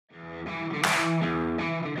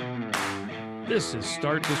This is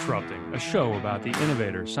Start Disrupting, a show about the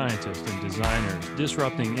innovators, scientists, and designers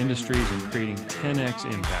disrupting industries and creating 10x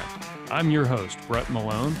impact. I'm your host, Brett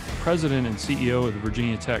Malone, President and CEO of the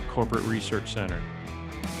Virginia Tech Corporate Research Center.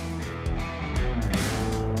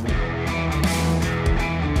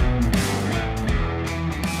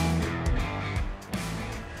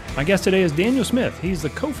 My guest today is Daniel Smith. He's the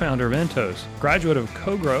co-founder of Entos, graduate of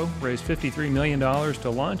Cogro, raised $53 million to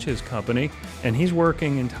launch his company, and he's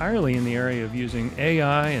working entirely in the area of using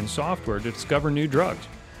AI and software to discover new drugs.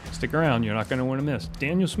 Stick around, you're not going to want to miss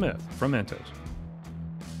Daniel Smith from Entos.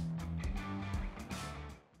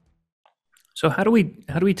 So how do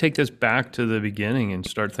we take this back to the beginning and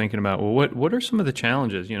start thinking about, well, what are some of the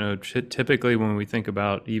challenges? You know, typically when we think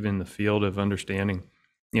about even the field of understanding,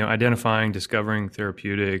 you know, identifying, discovering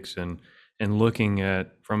therapeutics and looking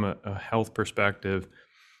at, from a health perspective,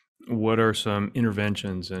 what are some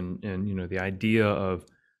interventions and you know, the idea of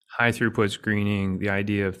high throughput screening, the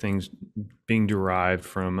idea of things being derived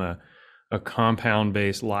from a compound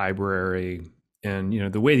based library, and, you know,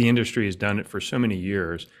 the way the industry has done it for so many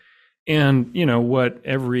years. And, you know, what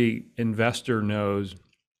every investor knows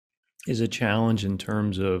is a challenge in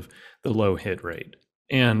terms of the low hit rate.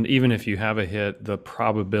 And even if you have a hit, the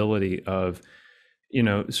probability of, you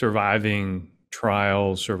know, surviving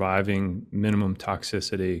trials, surviving minimum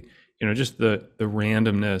toxicity, you know, just the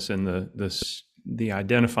randomness and the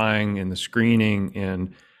identifying and the screening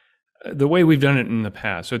and the way we've done it in the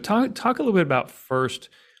past. So talk a little bit about first,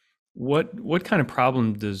 what kind of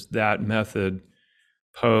problem does that method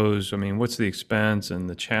pose? I mean, what's the expense and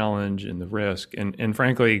the challenge and the risk, and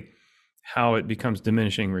frankly, how it becomes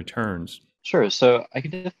diminishing returns? Sure. So I can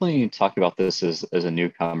definitely talk about this as a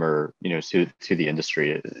newcomer, you know, to the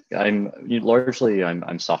industry. I'm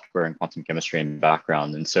software and quantum chemistry in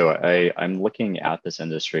background, and so I'm looking at this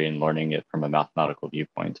industry and learning it from a mathematical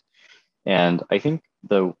viewpoint. And I think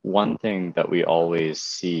the one thing that we always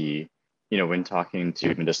see, you know, when talking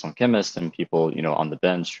to medicinal chemists and people, you know, on the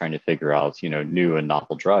bench trying to figure out, you know, new and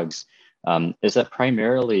novel drugs, is that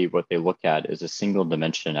primarily what they look at is a single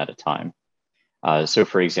dimension at a time. So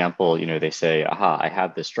for example, you know, they say, aha, I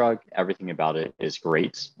have this drug, everything about it is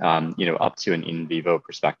great, you know, up to an in vivo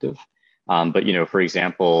perspective. But, you know, for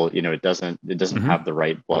example, you know, it doesn't have the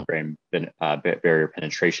right blood-brain barrier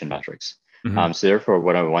penetration metrics. So therefore,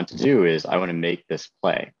 what I want to do is I want to make this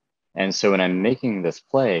play. And so when I'm making this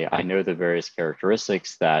play, I know the various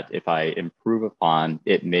characteristics that if I improve upon,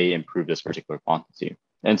 it may improve this particular quantity.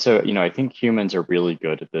 And so, you know, I think humans are really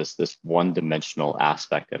good at this one-dimensional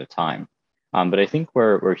aspect at a time. But I think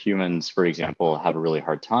where humans, for example, have a really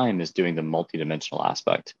hard time is doing the multidimensional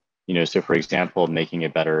aspect. You know, so for example, making a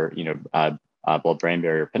better, you know, blood-brain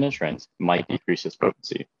barrier penetrant might decrease its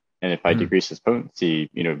potency. And if I decrease its potency,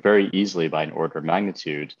 you know, very easily by an order of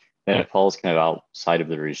magnitude, then it falls kind of outside of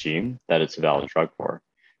the regime that it's a valid drug for.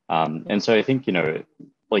 And so I think, you know,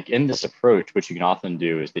 like in this approach, what you can often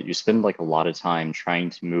do is that you spend like a lot of time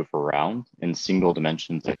trying to move around in single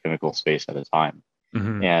dimensions of chemical space at a time.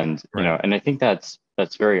 And, you know, and I think that's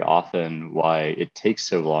very often why it takes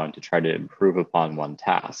so long to try to improve upon one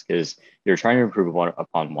task, is you're trying to improve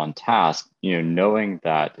upon one task, you know, knowing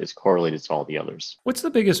that it's correlated to all the others. What's the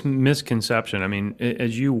biggest misconception? I mean,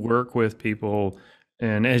 as you work with people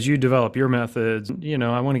and as you develop your methods, you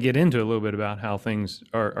know, I want to get into a little bit about how things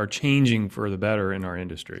are changing for the better in our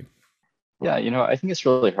industry. Yeah, you know, I think it's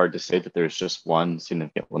really hard to say that there's just one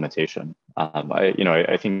significant limitation.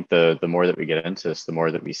 I think the more that we get into this, the more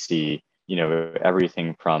that we see, you know,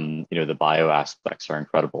 everything from, you know, the bio aspects are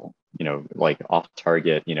incredible, you know, like off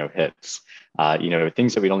target, you know, hits, you know,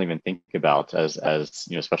 things that we don't even think about as,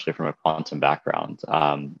 you know, especially from a quantum background,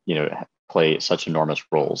 you know, play such enormous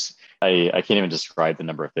roles. I can't even describe the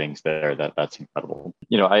number of things there that's incredible.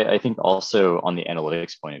 You know, I think also on the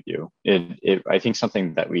analytics point of view, I think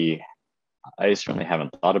something that I certainly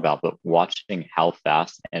haven't thought about, but watching how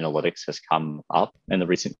fast analytics has come up in the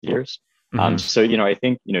recent years. So, you know, I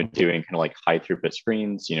think, you know, doing kind of like high throughput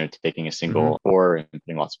screens, you know, taking a single core and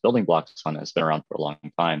putting lots of building blocks on it has been around for a long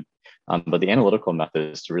time. But the analytical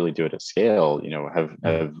methods to really do it at scale, you know,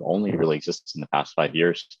 have only really existed in the past 5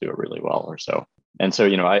 years to do it really well or so. And so,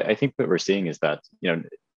 you know, I think what we're seeing is that, you know,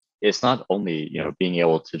 it's not only, you know, being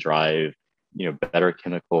able to drive, you know, better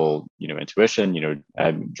chemical, you know, intuition, you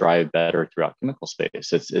know, drive better throughout chemical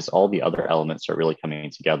space. It's all the other elements are really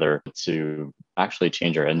coming together to actually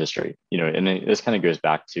change our industry, you know, and this kind of goes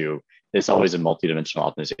back to, it's always a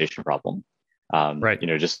multidimensional optimization problem. You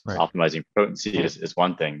know, just optimizing potency is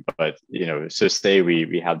one thing, but, you know, so say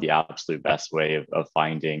we have the absolute best way of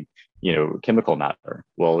finding, chemical matter.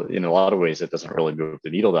 Well, in a lot of ways, it doesn't really move the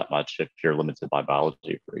needle that much if you're limited by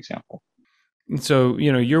biology, for example. And so,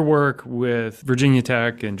 your work with Virginia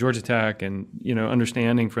Tech and Georgia Tech and,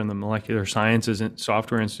 understanding from the Molecular Sciences and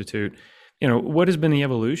Software Institute, what has been the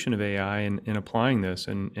evolution of AI in applying this,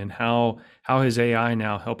 and how is AI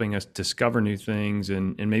now helping us discover new things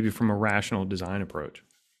and maybe from a rational design approach?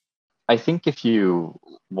 I think if you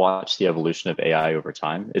watch the evolution of AI over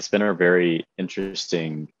time, it's been a very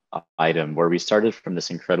interesting item where we started from this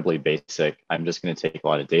incredibly basic, I'm just going to take a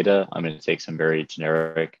lot of data, I'm going to take some very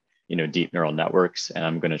generic, deep neural networks, and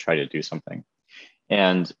I'm going to try to do something.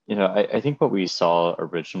 And I think what we saw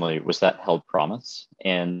originally was that held promise.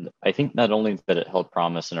 And I think not only that it held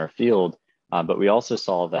promise in our field, but we also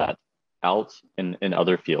saw that out in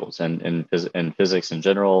other fields and in physics in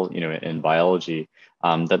general, in biology,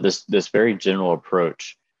 that this very general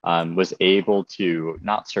approach was able to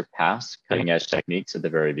not surpass cutting edge techniques at the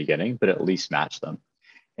very beginning, but at least match them.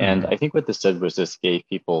 And I think what this did was this gave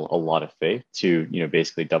people a lot of faith to,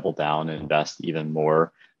 basically double down and invest even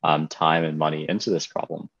more time and money into this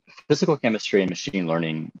problem. Physical chemistry and machine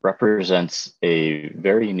learning represents a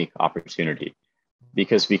very unique opportunity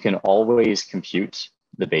because we can always compute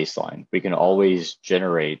the baseline. We can always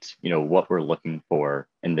generate, what we're looking for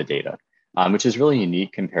in the data, which is really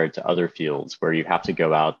unique compared to other fields where you have to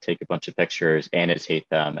go out, take a bunch of pictures, annotate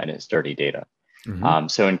them, and it's dirty data.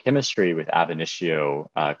 So in chemistry with ab initio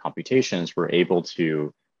computations, we're able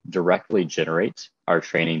to directly generate our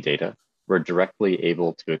training data. We're directly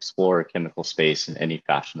able to explore a chemical space in any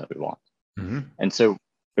fashion that we want. And so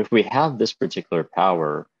if we have this particular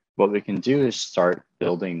power, what we can do is start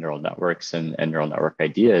building neural networks and neural network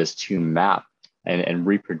ideas to map and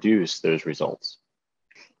reproduce those results.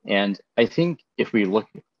 And I think if we look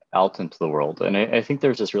out into the world, and I think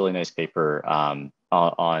there's this really nice paper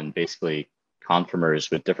on basically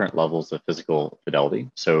conformers with different levels of physical fidelity.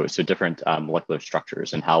 So different molecular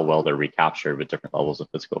structures and how well they're recaptured with different levels of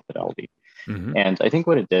physical fidelity. And I think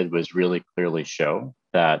what it did was really clearly show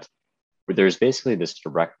that there's basically this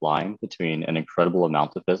direct line between an incredible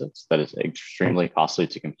amount of physics that is extremely costly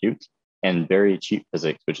to compute and very cheap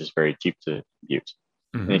physics, which is very cheap to compute.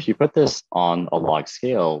 And if you put this on a log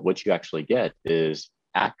scale, what you actually get is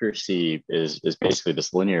accuracy is basically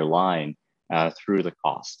this linear line through the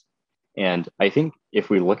cost. And I think if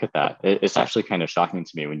we look at that, it's actually kind of shocking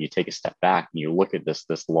to me when you take a step back and you look at this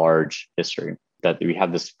large history that we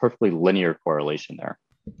have this perfectly linear correlation there.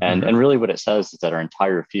 And really what it says is that our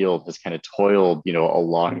entire field has kind of toiled,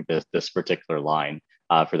 along this particular line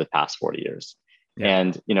for the past 40 years. Yeah.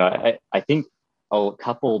 And, I think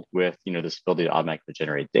coupled with, this ability to automatically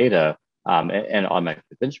generate data and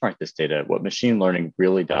automatically benchmark this data, what machine learning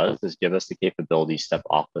really does is give us the capability to step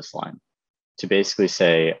off this line to basically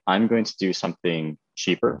say, I'm going to do something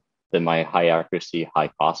cheaper than my high accuracy,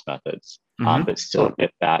 high cost methods, but still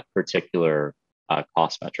get that particular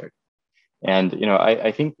cost metric. And,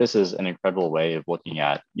 I think this is an incredible way of looking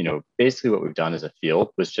at, basically what we've done as a field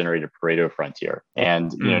was generate a Pareto frontier.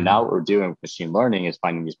 And, now what we're doing with machine learning is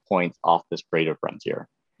finding these points off this Pareto frontier.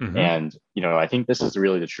 And, I think this is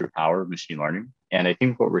really the true power of machine learning. And I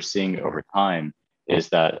think what we're seeing over time is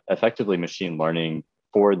that effectively machine learning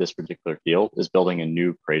for this particular field is building a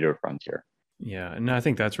new Pareto frontier. Yeah. And I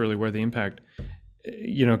think that's really where the impact,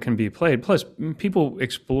 can be played. Plus, people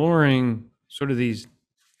exploring sort of these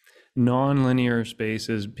non-linear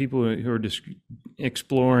spaces, people who are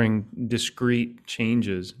exploring discrete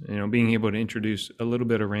changes, being able to introduce a little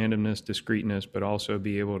bit of randomness, discreteness, but also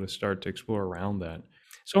be able to start to explore around that.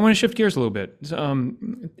 So I want to shift gears a little bit.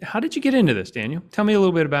 How did you get into this, Daniel? Tell me a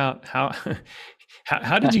little bit about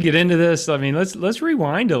how did you get into this? I mean, let's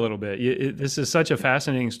rewind a little bit. This is such a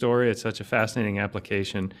fascinating story. It's such a fascinating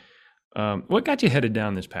application. What got you headed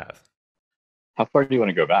down this path? How far do you want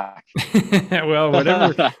to go back? Well,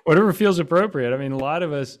 whatever feels appropriate. I mean, a lot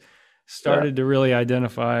of us started to really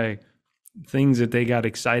identify things that they got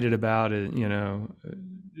excited about.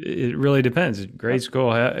 It really depends. Grade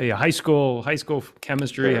school, high school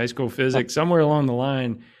chemistry, high school physics, somewhere along the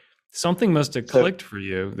line, something must have clicked for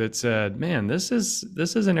you that said, "Man, this is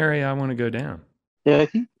an area I want to go down." Yeah,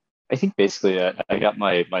 I think basically I got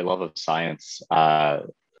my love of science.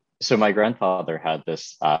 So my grandfather had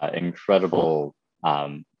this incredible,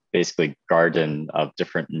 basically garden of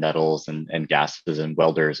different metals and gases and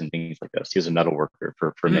welders and things like this. He was a metal worker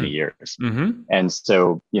for many years. And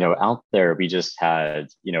so, out there, we just had,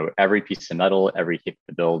 every piece of metal, every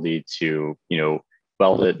capability to,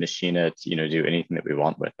 weld it, machine it, do anything that we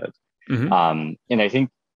want with it. And I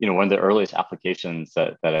think one of the earliest applications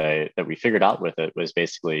that we figured out with it was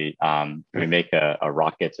basically we make a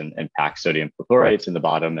rocket and pack sodium perchlorates in the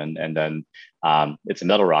bottom, and then it's a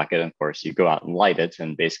metal rocket. And of course, you go out and light it,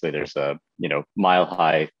 and basically there's a mile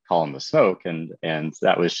high column of smoke, and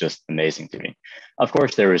that was just amazing to me. Of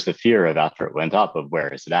course, there was the fear of after it went up of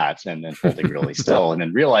where is it at, and then holding really still, and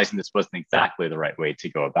then realizing this wasn't exactly the right way to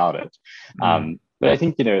go about it. But I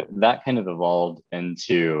think, that kind of evolved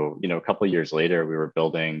into, a couple of years later, we were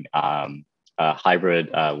building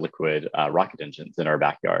hybrid liquid rocket engines in our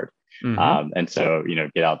backyard. And so,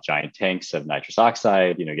 get out giant tanks of nitrous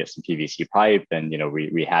oxide, get some PVC pipe, and,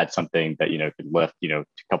 we had something that, could lift, a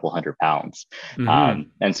couple 100 pounds.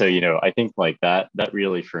 And so, I think like that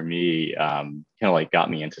really for me, kind of like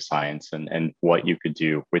got me into science and what you could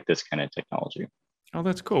do with this kind of technology. Oh,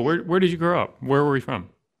 that's cool. Where did you grow up? Where were you from?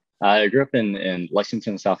 I grew up in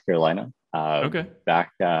Lexington, South Carolina. Okay.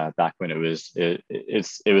 Back when it was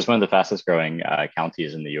one of the fastest growing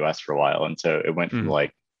counties in the U.S. for a while, and so it went from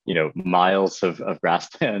like miles of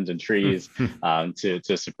grassland and trees to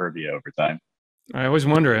suburbia over time. I always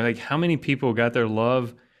wonder, like, how many people got their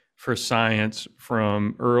love for science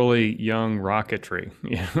from early young rocketry?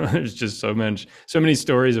 There's just so many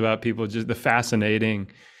stories about people, just the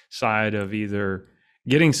fascinating side of either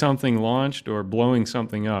getting something launched or blowing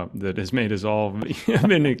something up that has made us all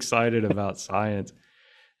been excited about science.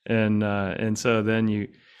 And so then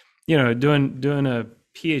doing a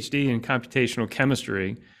PhD in computational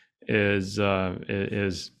chemistry is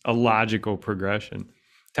a logical progression.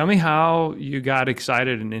 Tell me how you got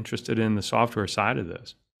excited and interested in the software side of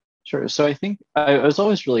this. Sure. So I think I was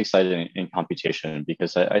always really excited in computation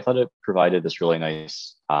because I thought it provided this really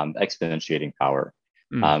nice exponentiating power.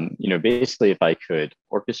 Basically, if I could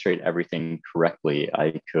orchestrate everything correctly,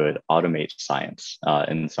 I could automate science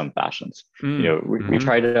in some fashions. We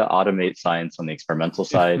try to automate science on the experimental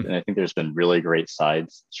side, and I think there's been really great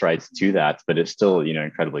strides to that, but it's still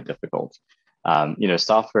incredibly difficult.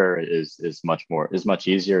 Software is much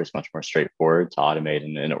easier, it's much more straightforward to automate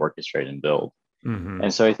and orchestrate and build.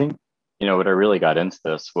 And so I think what I really got into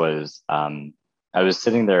this was I was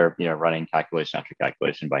sitting there running calculation after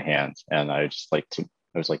calculation by hand, and I was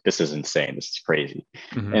like, this is insane. This is crazy.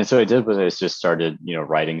 And so I did was I just started,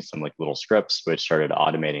 writing some like little scripts, which started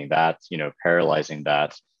automating that, parallelizing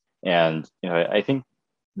that. And, I think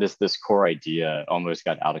this core idea almost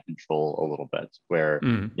got out of control a little bit where,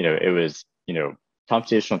 it was,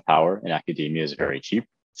 computational power in academia is very cheap.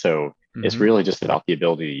 So it's really just about the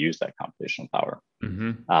ability to use that computational power.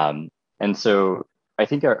 And so I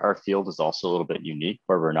think our field is also a little bit unique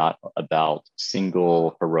where we're not about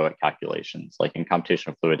single heroic calculations. Like in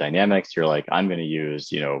computational fluid dynamics, you're like, I'm going to use,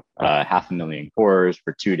 500,000 cores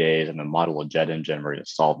for 2 days. I'm going to model a jet engine. We're going to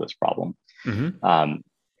solve this problem.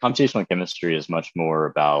 Computational chemistry is much more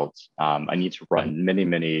about, I need to run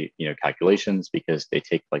many, calculations because they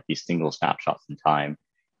take like these single snapshots in time.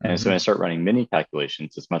 And so when I start running many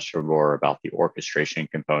calculations, it's much more about the orchestration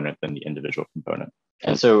component than the individual component.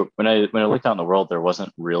 And so when I looked out in the world, there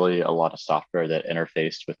wasn't really a lot of software that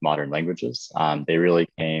interfaced with modern languages. They really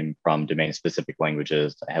came from domain-specific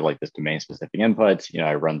languages. I had like this domain-specific input.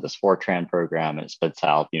 I run this Fortran program, and it spits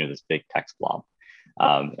out this big text blob.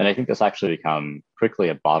 And I think that's actually become quickly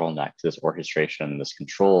a bottleneck to this orchestration, this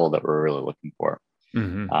control that we're really looking for.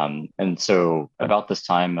 And so about this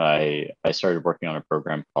time, I started working on a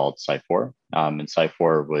program called Sci4. And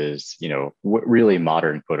Sci4 was, really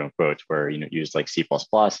modern, quote unquote, where, used like C++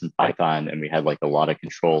 and Python, and we had like a lot of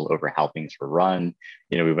control over how things were run.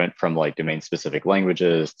 We went from like domain specific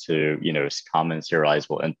languages to, common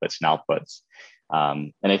serializable inputs and outputs.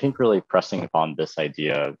 And I think really pressing upon this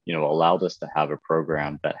idea, allowed us to have a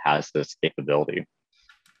program that has this capability.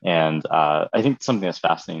 And I think something that's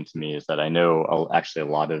fascinating to me is that I know actually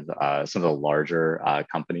a lot of some of the larger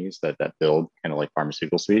companies that build kind of like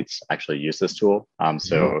pharmaceutical suites actually use this tool.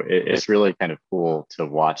 So it's really kind of cool to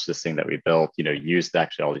watch this thing that we built, used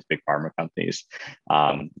actually all these big pharma companies,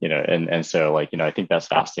 and so like, I think that's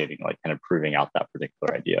fascinating, like kind of proving out that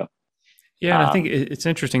particular idea. Yeah, and I think it's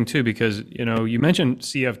interesting too because you mentioned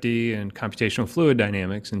CFD and computational fluid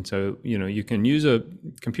dynamics, and so you can use a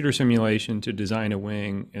computer simulation to design a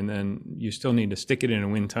wing, and then you still need to stick it in a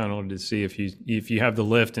wind tunnel to see if you have the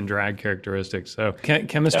lift and drag characteristics. So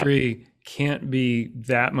chemistry can't be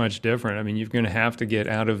that much different. I mean, you're going to have to get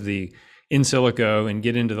out of the in silico and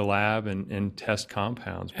get into the lab and test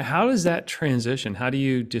compounds. How does that transition? How do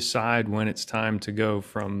you decide when it's time to go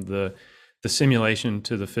from the simulation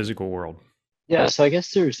to the physical world? Yeah, so I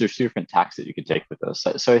guess there's two different tacks that you could take with this.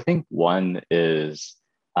 So I think one is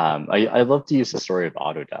I love to use the story of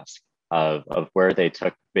Autodesk. of where they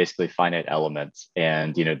took basically finite elements,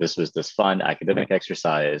 and this was this fun academic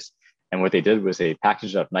exercise. And what they did was they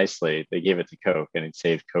packaged it up nicely. They gave it to Coke, and it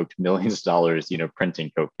saved Coke millions of dollars,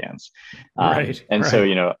 printing Coke cans. Right, And so,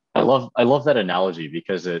 right. I love that analogy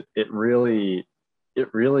because it really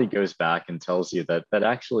goes back and tells you that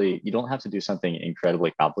actually you don't have to do something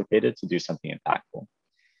incredibly complicated to do something impactful.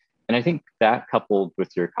 And I think that, coupled with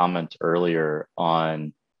your comment earlier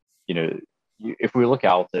on, you know, if we look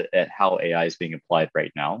out at how AI is being applied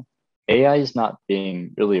right now, AI is not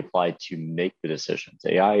being really applied to make the decisions.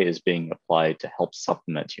 AI is being applied to help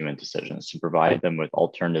supplement human decisions, to provide them with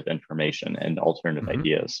alternative information and alternative Hmm.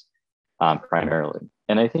 ideas, primarily.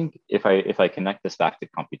 And I think if I connect this back to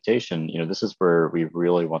computation, this is where we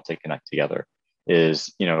really want to connect together.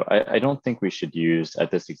 Is I don't think we should use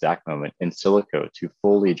at this exact moment in silico to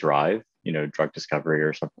fully drive drug discovery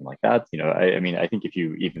or something like that. I mean, I think if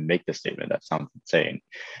you even make this statement, that sounds insane.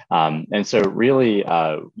 And so really,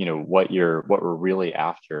 what we're really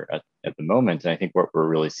after at the moment, and I think what we're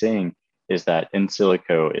really seeing is that in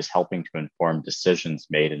silico is helping to inform decisions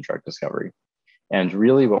made in drug discovery. And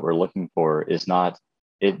really what we're looking for is not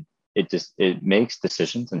it it makes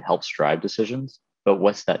decisions and helps drive decisions, but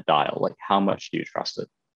what's that dial? Like how much do you trust it?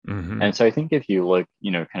 Hmm. And so I think if you look,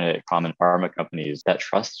 kind of at common pharma companies, that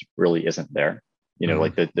trust really isn't there.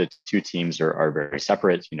 Like Hmm. the two teams are very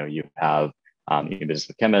separate. You have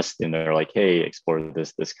business chemists, and they're like, hey, explore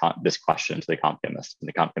this question to the comp chemist, and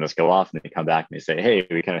the comp chemists go off and they come back and they say, hey,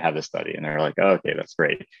 we kind of have this study, and they're like, oh, okay, that's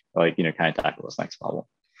great. Like, kind of tackle this next problem.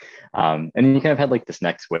 And then you kind of had like this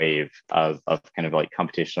next wave of kind of like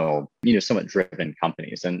computational, somewhat driven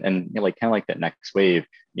companies. And like kind of like that next wave,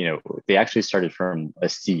 they actually started from a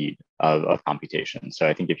seed of computation. So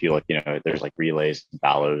I think if you look, there's like Relays and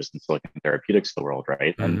Ballows and Silicon Therapeutics of the world,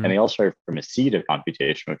 right? And Hmm. they all started from a seed of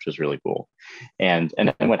computation, which was really cool. And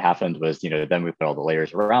then what happened was, then we put all the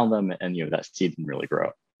layers around them, and that seed didn't really grow.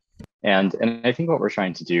 And I think what we're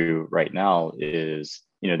trying to do right now is,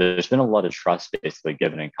 there's been a lot of trust basically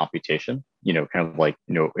given in computation, kind of like,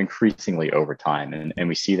 increasingly over time. And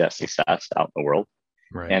we see that success out in the world.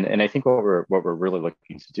 Right. And I think what we're really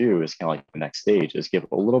looking to do is kind of like the next stage is give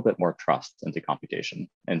a little bit more trust into computation.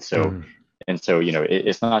 And so,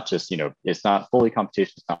 it's not just, it's not fully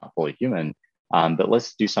computation, it's not fully human. But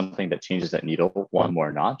let's do something that changes that needle one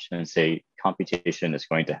more notch and say computation is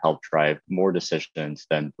going to help drive more decisions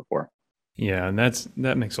than before. Yeah, and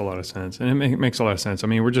that makes a lot of sense, and it makes a lot of sense. I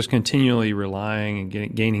mean, we're just continually relying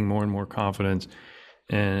and gaining more and more confidence,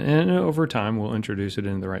 and over time we'll introduce it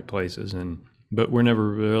into the right places. But we're never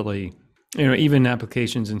really, even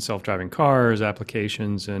applications in self-driving cars,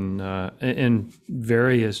 applications in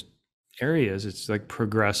various areas. It's like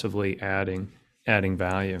progressively adding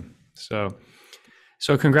value. So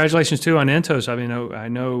congratulations too on Entos. I mean, I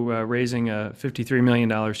know raising a $53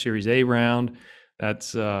 million Series A round.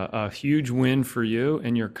 That's a huge win for you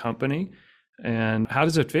and your company. And how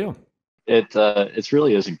does it feel? It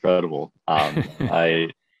really is incredible.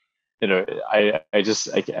 I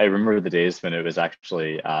remember the days when it was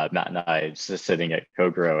actually Matt and I just sitting at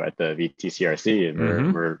Cogro at the VTCRC, and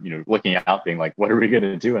we're, Hmm. we're looking out, being like, what are we going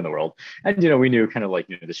to do in the world? And we knew kind of like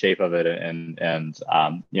the shape of it, and kind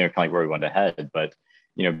of like where we wanted to head, but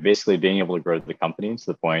basically being able to grow the company to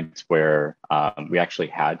the point where we actually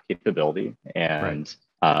had capability Right, and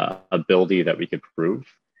ability that we could prove,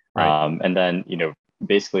 right. and then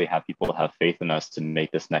basically have people have faith in us to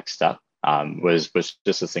make this next step, was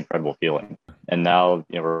just this incredible feeling. And now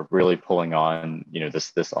we're really pulling on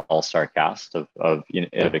this all-star cast of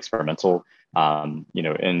experimental,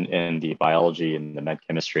 in the biology and the med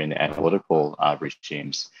chemistry and the analytical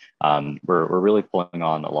regimes. We're really pulling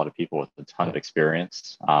on a lot of people with a ton of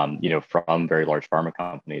experience, from very large pharma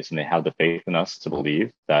companies, and they have the faith in us to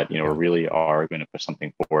believe that we Yeah. really are going to push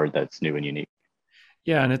something forward that's new and unique.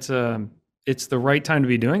 Yeah, and it's the right time to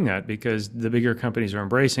be doing that because the bigger companies are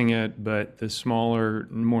embracing it, but the smaller,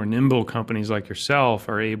 more nimble companies like yourself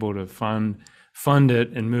are able to fund it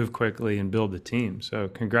and move quickly and build the team. So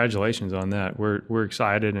congratulations on that. We're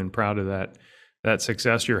excited and proud of that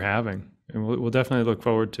success you're having, and we'll definitely look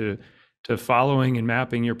forward to following and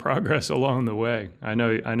mapping your progress along the way. I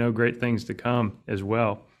know great things to come as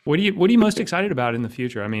well. What are you most excited about in the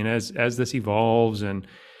future? I mean, as this evolves and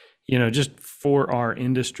just for our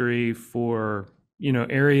industry, for,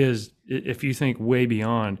 areas, if you think way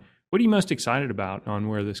beyond, what are you most excited about on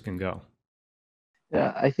where this can go?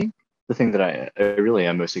 Yeah, I think the thing that I really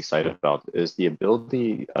am most excited about is the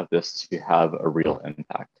ability of this to have a real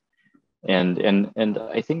impact. And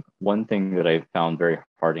I think one thing that I found very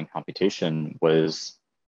hard in computation was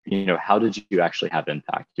how did you actually have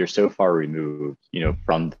impact? You're so far removed,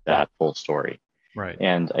 from that full story. Right.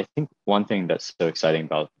 And I think one thing that's so exciting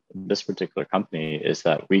about this particular company is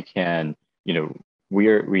that we can,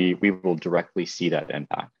 we will directly see that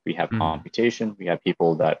impact. We have computation, we have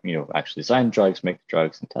people that, actually design drugs, make the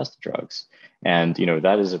drugs, and test the drugs. And,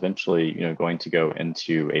 that is eventually, going to go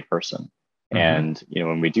into a person. And,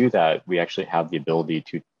 when we do that, we actually have the ability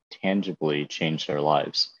to tangibly change their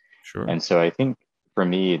lives. Sure. And so I think for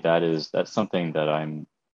me, that's something that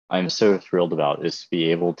I'm so thrilled about, is to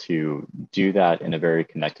be able to do that in a very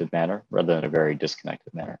connected manner rather than a very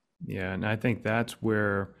disconnected manner. Yeah, and I think that's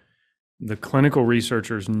where the clinical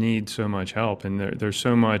researchers need so much help, and there's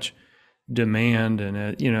so much demand. And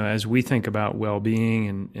as we think about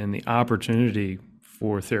well-being and the opportunity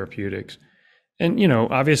for therapeutics, and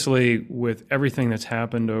obviously with everything that's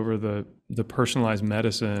happened over the personalized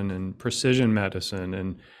medicine and precision medicine,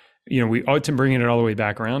 and we ought to bring it all the way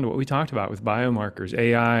back around to what we talked about with biomarkers,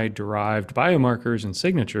 AI-derived biomarkers and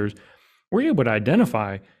signatures. We're able to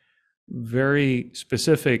identify very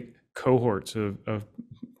specific cohorts of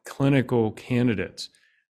clinical candidates.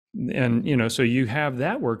 And, so you have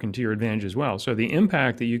that working to your advantage as well. So the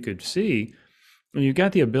impact that you could see, you've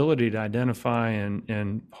got the ability to identify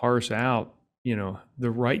and parse out,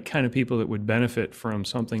 the right kind of people that would benefit from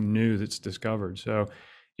something new that's discovered. So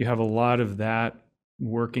you have a lot of that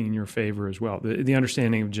working in your favor as well. The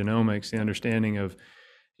understanding of genomics, the understanding of,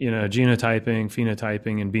 genotyping,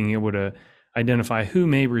 phenotyping, and being able to identify who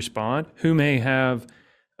may respond, who may have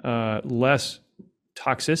less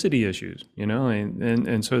toxicity issues,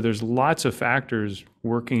 and so there's lots of factors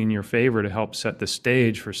working in your favor to help set the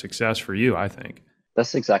stage for success for you, I think.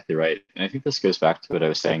 That's exactly right. And I think this goes back to what I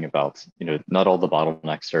was saying about, not all the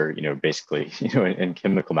bottlenecks are, basically, in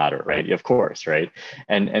chemical matter, right? Of course, right?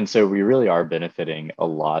 And so we really are benefiting a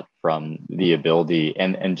lot from the ability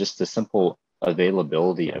and just the simple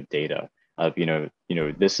availability of data of,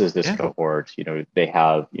 this is this cohort, they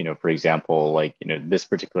have, for example, like, this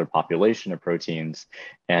particular population of proteins,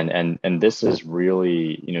 and this is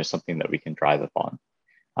really, something that we can drive upon.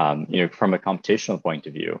 From a computational point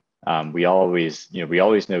of view, we always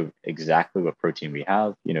know exactly what protein we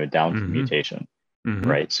have, down to mutation,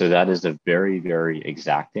 right? So that is a very, very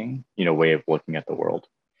exacting, way of looking at the world.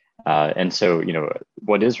 And so,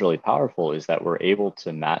 what is really powerful is that we're able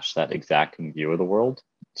to match that exacting view of the world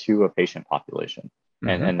to a patient population.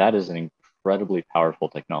 And that is an incredibly powerful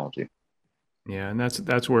technology. Yeah, and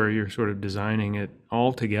that's where you're sort of designing it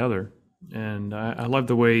all together. And I love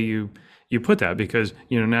the way you put that, because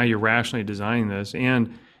now you're rationally designing this,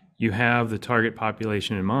 and you have the target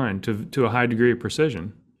population in mind to a high degree of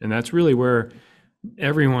precision. And that's really where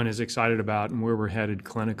everyone is excited about and where we're headed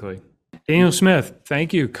clinically. Daniel Smith,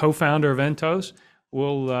 thank you, co-founder of Entos.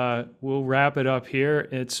 We'll wrap it up here.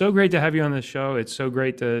 It's so great to have you on the show. It's so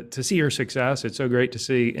great to see your success. It's so great to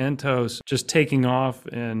see Entos just taking off,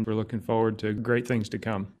 and we're looking forward to great things to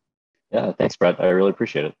come. Yeah, thanks, Brett. I really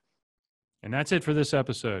appreciate it. And that's it for this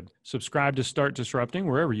episode. Subscribe to Start Disrupting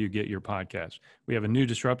wherever you get your podcasts. We have a new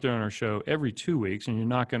disruptor on our show every 2 weeks, and you're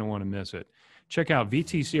not going to want to miss it. Check out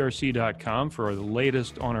vtcrc.com for the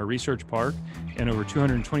latest on our research park and over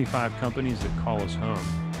 225 companies that call us home.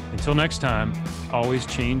 Until next time, always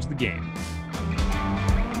change the game.